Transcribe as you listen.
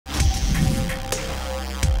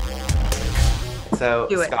So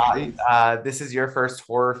Do it. Scott, Please. this is your first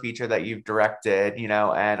horror feature that you've directed, and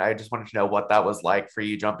I just wanted to know what that was like for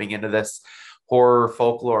you jumping into this horror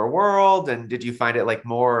folklore world. And did you find it like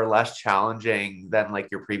more or less challenging than like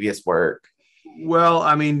your previous work? Well,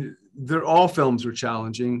 I mean, they're all films are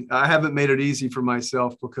challenging. I haven't made it easy for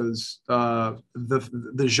myself because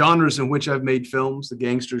the genres in which I've made films, the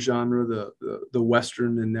gangster genre, the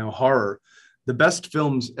western, and now horror, the best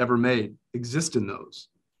films ever made exist in those.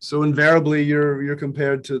 So invariably, you're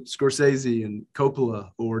compared to Scorsese and Coppola,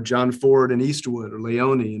 or John Ford and Eastwood, or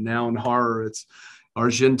Leone, and now in horror it's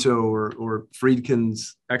Argento or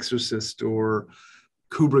Friedkin's Exorcist or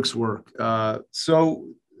Kubrick's work. So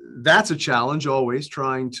that's a challenge, always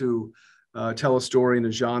trying to tell a story in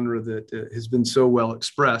a genre that has been so well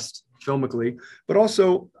expressed filmically, but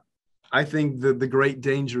also I think the great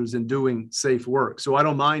danger is in doing safe work. So I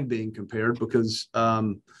don't mind being compared because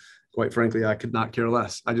quite frankly, I could not care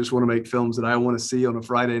less. I just want to make films that I want to see on a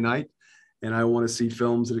Friday night. And I want to see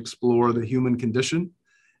films that explore the human condition.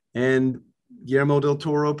 And Guillermo del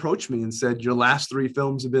Toro approached me and said, your last three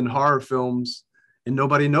films have been horror films and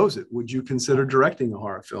nobody knows it. Would you consider directing a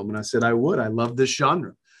horror film? And I said, I would. I love this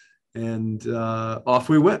genre. And off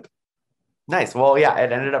we went. Nice. Well, yeah,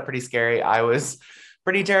 it ended up pretty scary. I was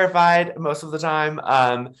pretty terrified most of the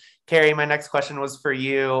time. Keri, my next question was for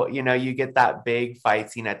you. You get that big fight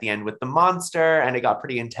scene at the end with the monster, and it got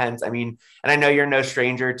pretty intense. I mean, and I know you're no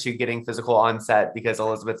stranger to getting physical on set because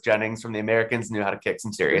Elizabeth Jennings from The Americans knew how to kick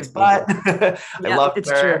some serious butt. I Yeah, love it's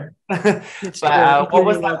her. true. It's But true. what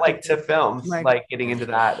was that like to film? Like, Like getting into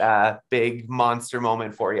that big monster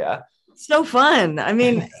moment for you? so fun. I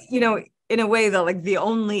mean, in a way that like the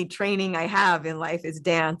only training I have in life is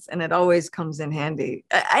dance, and it always comes in handy.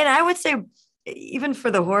 And I would say, even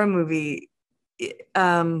for the horror movie,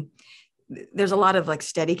 there's a lot of like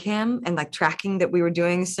steady cam and like tracking that we were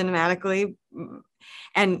doing cinematically,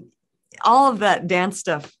 and all of that dance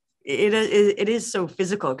stuff. It is so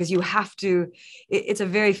physical because you have to. It's a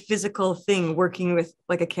very physical thing working with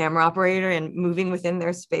like a camera operator and moving within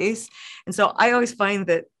their space. And so I always find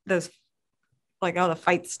that those, like all the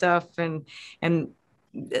fight stuff and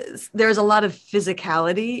there's a lot of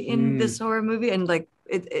physicality in this horror movie, and like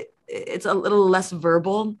it's a little less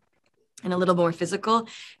verbal and a little more physical.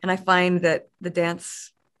 And I find that the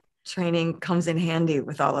dance training comes in handy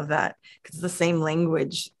with all of that because it's the same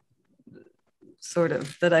language sort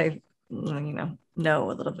of that I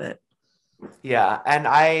know a little bit. Yeah. And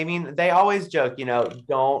I mean, they always joke,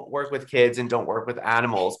 don't work with kids and don't work with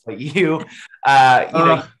animals, but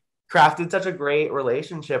crafted such a great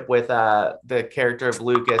relationship with the character of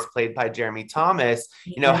Lucas, played by Jeremy Thomas.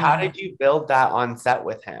 How did you build that on set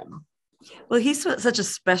with him? Well, he's such a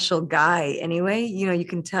special guy anyway. You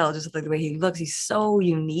can tell just like the way he looks. He's so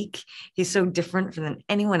unique. He's so different than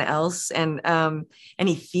anyone else. And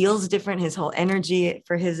he feels different, his whole energy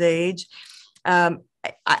for his age.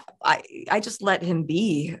 I just let him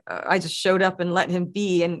be. I just showed up and let him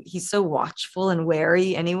be. And he's so watchful and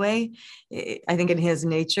wary anyway, I think in his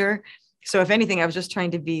nature. So if anything, I was just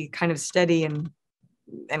trying to be kind of steady and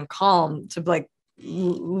calm to like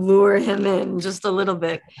lure him in just a little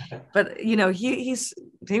bit. But he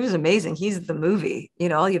was amazing. He's the movie.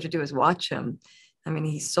 All you have to do is watch him. I mean,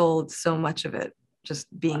 he sold so much of it just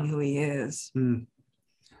being who he is.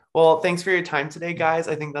 Well, thanks for your time today, guys.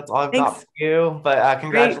 I think that's all I've got Thanks. for you. But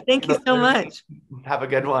congratulations. Great. Thank you so much. Have a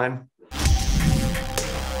good one.